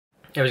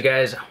Anyways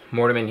guys,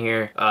 Mortimer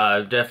here.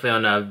 Definitely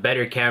on a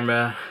better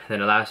camera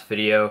than the last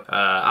video.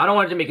 I don't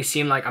want it to make it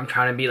seem like I'm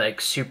trying to be like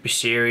super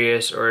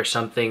serious or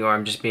something, or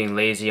I'm just being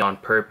lazy on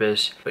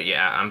purpose. But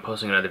yeah, I'm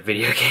posting another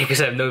video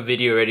because I have no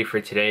video ready for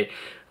today.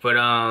 But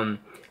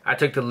I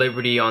took the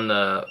liberty on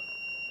the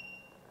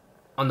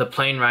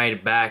plane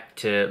ride back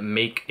to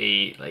make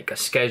a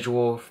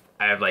schedule.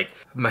 I have like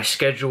my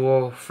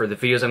schedule for the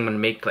videos I'm gonna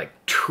make like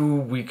 2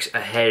 weeks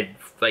ahead,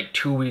 like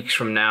 2 weeks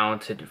from now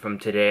from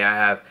today. I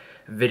have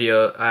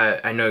video.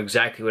 I know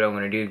exactly what I'm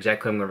gonna do,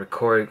 exactly what I'm gonna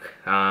record.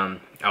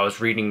 I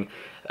was reading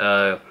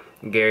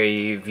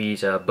Gary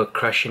V's book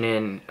Crushing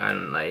It,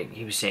 and like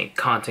he was saying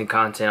content.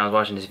 I was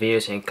watching this video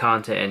saying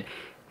content,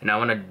 and I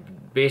want to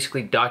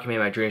basically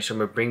document my journey. So I'm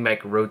gonna bring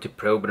back Road to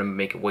Pro, but I'm gonna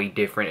make it way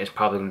different. It's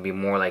probably gonna be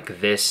more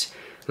like this,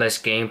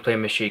 less gameplay.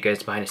 I'm gonna show you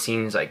guys behind the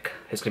scenes. Like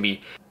this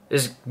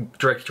is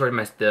directed toward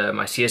my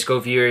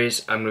CSGO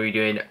viewers. I'm gonna be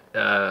doing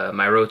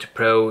my Road to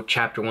Pro.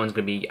 Chapter 1 is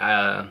gonna be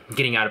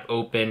getting out of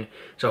open.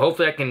 So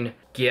hopefully I can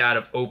get out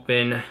of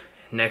open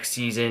next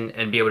season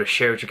and be able to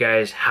share with you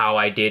guys how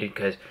I did it,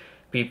 because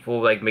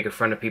people like making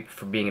fun of people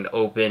for being in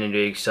open and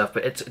doing stuff,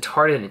 but it's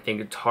harder than you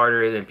think. It's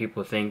harder than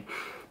people think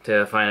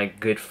to find a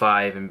good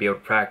 5 and be able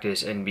to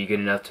practice and be good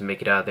enough to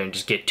make it out there and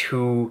just get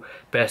 2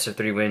 best of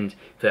 3 wins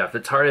playoff.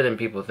 It's harder than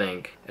people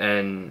think.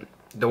 And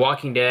The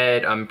Walking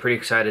Dead, I'm pretty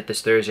excited.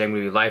 This Thursday I'm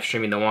going to be live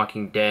streaming The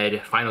Walking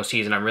Dead final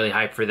season. I'm really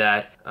hyped for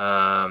that.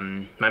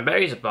 My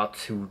battery's about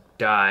to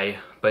die,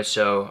 but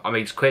so I'll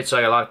make this quick. So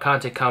I got a lot of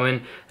content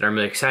coming that I'm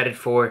really excited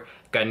for.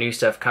 Got new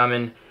stuff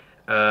coming.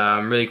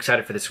 I'm really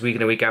excited for this week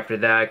and the week after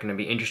that. Gonna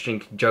be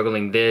interesting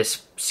juggling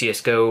this,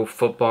 CSGO,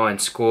 football, and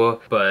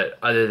school. But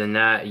other than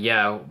that,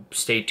 yeah,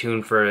 stay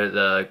tuned for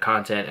the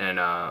content. And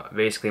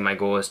basically my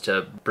goal is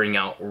to bring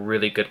out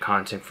really good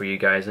content for you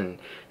guys and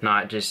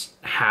not just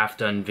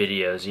half-done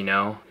videos, you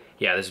know?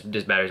 Yeah, this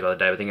battery's about to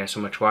die, but thank you guys so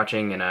much for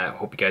watching, and I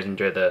hope you guys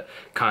enjoy the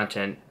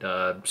content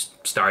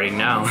starting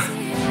now.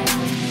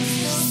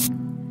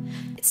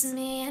 It's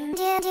me and